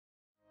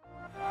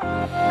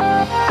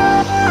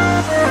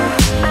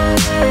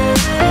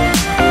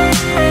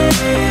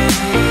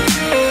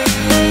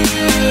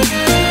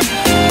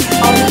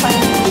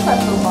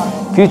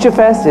Future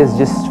Fest is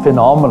just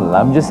phenomenal.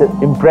 I'm just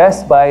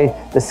impressed by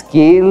the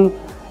scale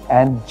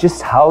and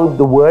just how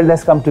the world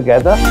has come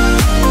together.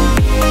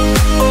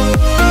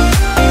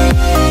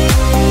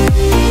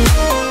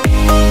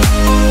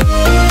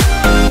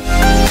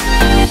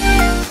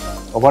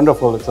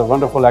 It's a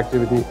wonderful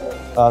activity,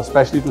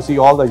 especially to see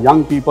all the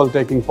young people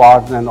taking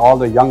part and all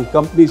the young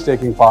companies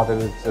taking part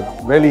in it. It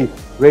really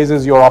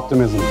raises your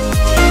optimism.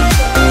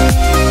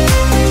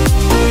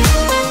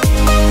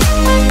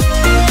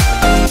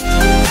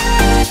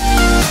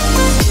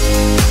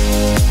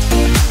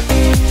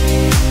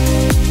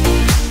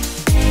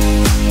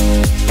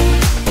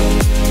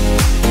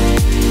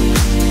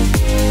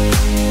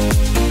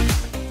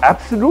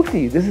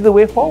 Absolutely, this is the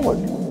way forward,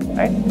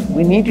 right?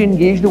 We need to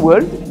engage the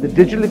world. The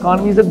digital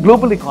economy is a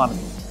global economy.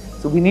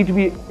 So we need to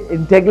be an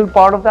integral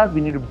part of that. We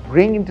need to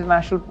bring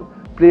international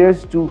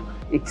players to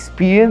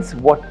experience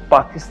what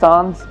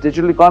Pakistan's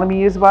digital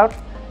economy is about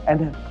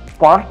and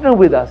partner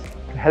with us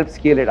to help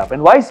scale it up.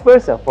 And vice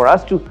versa, for a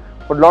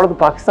lot of the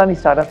Pakistani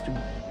startups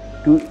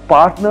to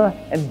partner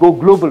and go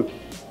global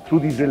through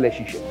these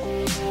relationships.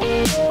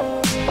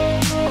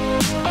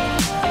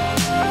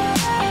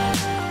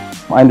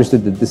 I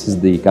understood that this is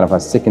the kind of a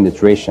second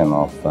iteration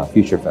of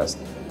Future Fest.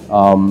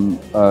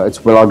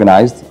 It's well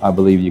organized. I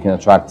believe you can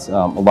attract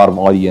a lot of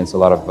audience, a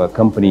lot of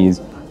companies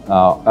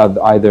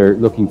either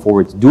looking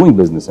forward to doing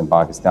business in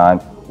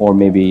Pakistan or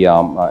maybe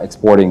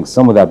exporting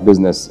some of that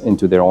business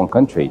into their own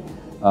country.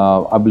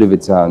 I believe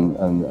it's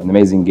an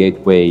amazing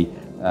gateway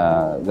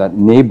that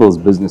enables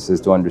businesses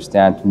to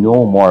understand, to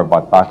know more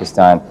about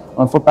Pakistan,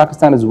 and for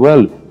Pakistan as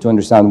well to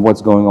understand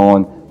what's going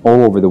on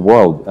all over the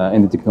world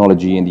in the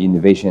technology and the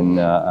innovation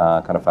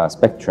kind of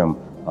spectrum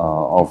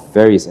of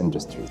various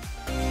industries.